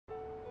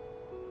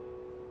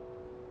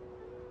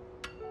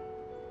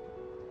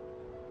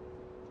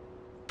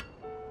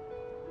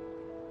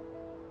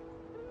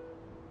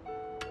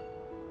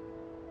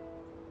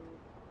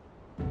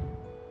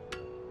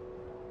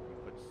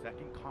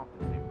second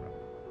compensator up.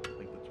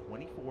 Link the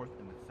 24th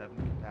and the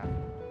 7th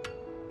capacitor.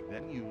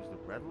 Then use the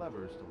red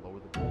levers to lower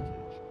the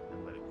voltage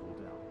and let it cool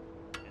down.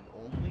 And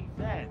only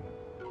then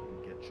can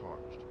you get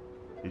charged.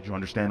 Did you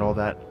understand all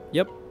that?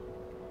 Yep.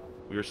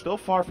 We are still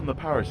far from the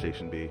power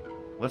station, B.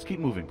 Let's keep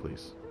moving,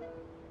 please.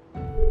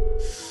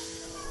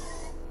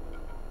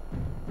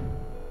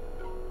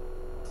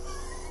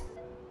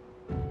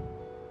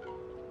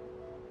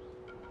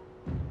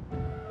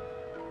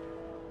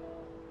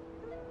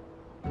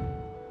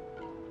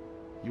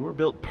 You were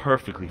built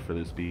perfectly for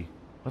this, B.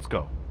 Let's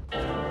go.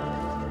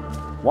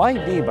 Why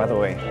B, by the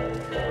way?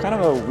 Kind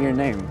of a weird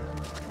name.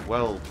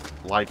 Well,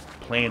 like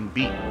Plan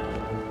B.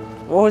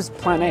 What was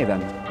Plan A then?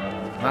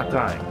 Not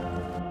dying.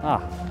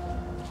 Ah.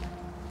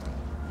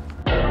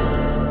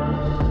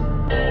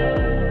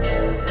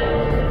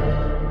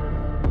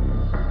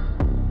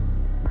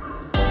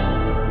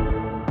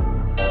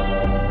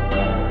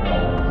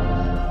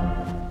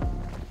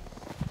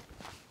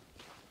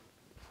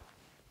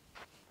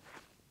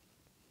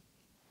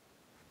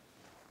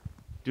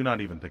 Do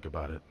not even think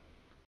about it.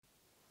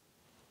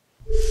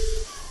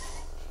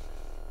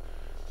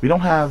 We don't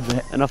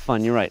have... Enough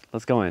fun, you're right.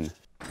 Let's go in.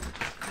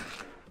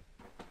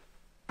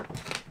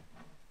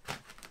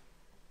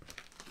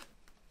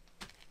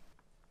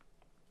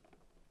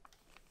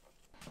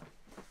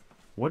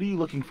 What are you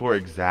looking for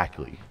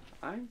exactly?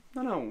 I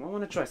don't know. I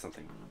want to try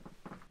something.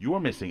 You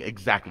are missing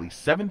exactly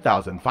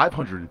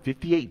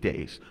 7,558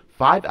 days,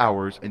 5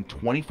 hours, and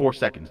 24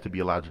 seconds to be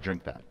allowed to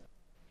drink that.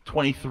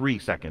 23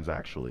 seconds,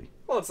 actually.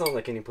 Well, it's not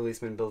like any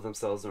policemen build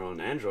themselves their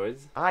own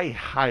androids. I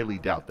highly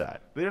doubt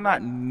that. They're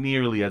not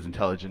nearly as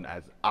intelligent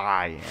as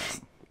I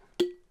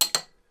am.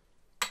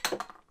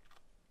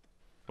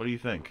 What do you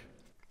think?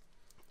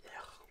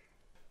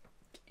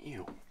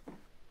 Ew.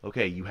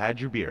 Okay, you had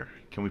your beer.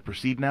 Can we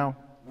proceed now?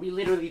 We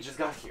literally just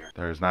got here.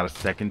 There is not a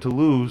second to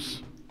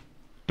lose.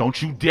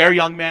 Don't you dare,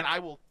 young man. I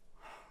will...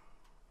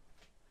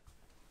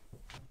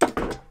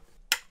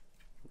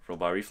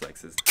 Robot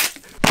reflexes.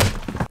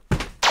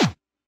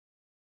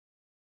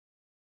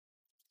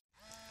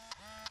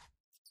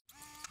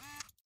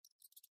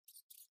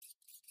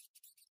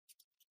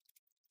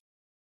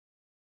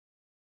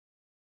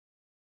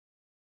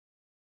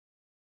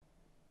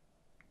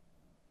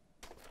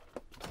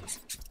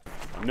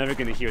 I'm never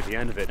gonna hear the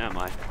end of it, am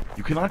I?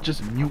 You cannot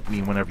just mute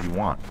me whenever you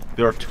want.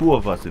 There are 2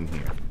 of us in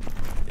here.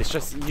 It's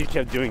just you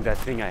kept doing that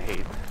thing I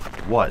hate.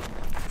 What?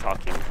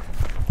 Talking.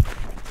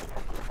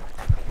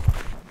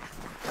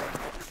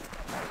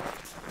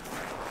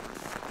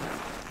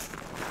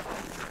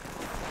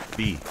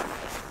 B.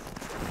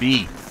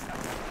 B.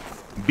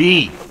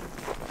 B.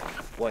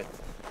 What?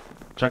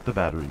 Check the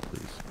battery,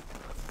 please.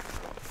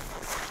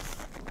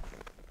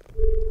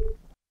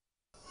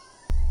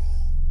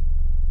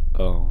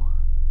 Oh.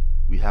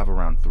 We have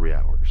around 3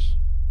 hours.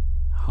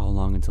 How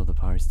long until the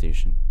power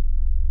station?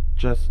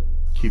 Just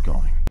keep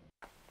going.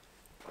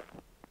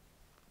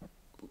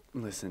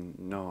 Listen,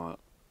 Noah,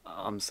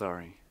 I'm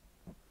sorry.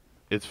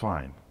 It's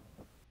fine.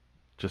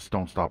 Just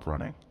don't stop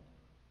running.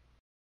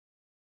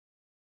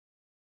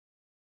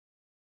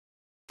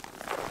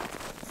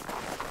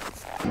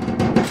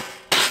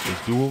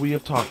 Just do what we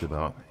have talked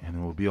about, and it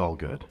will be all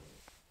good.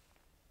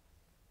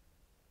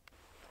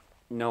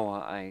 Noah,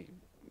 I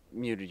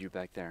muted you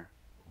back there.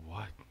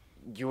 What?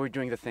 You were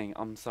doing the thing.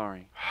 I'm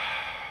sorry.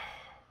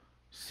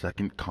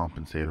 Second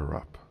compensator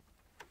up.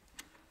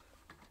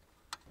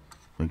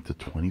 Link the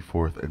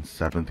 24th and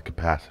 7th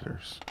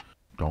capacitors.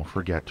 Don't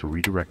forget to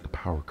redirect the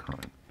power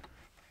current.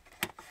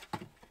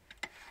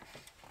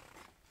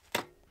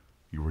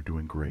 You are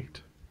doing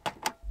great.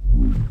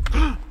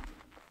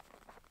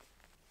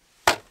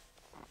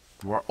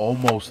 You are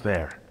almost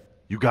there.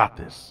 You got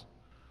this.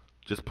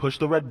 Just push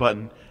the red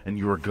button and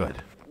you are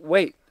good.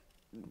 Wait,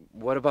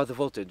 what about the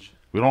voltage?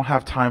 We don't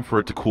have time for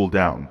it to cool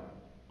down.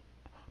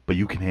 But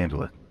you can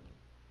handle it.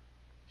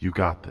 You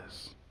got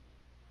this.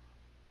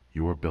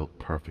 You were built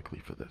perfectly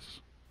for this.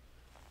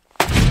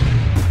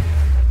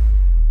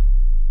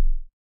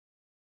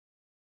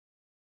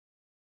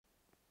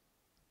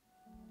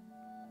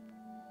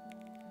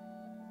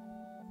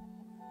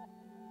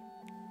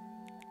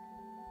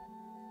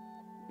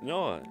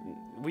 Noah,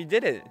 we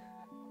did it.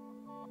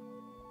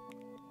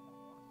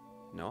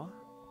 Noah?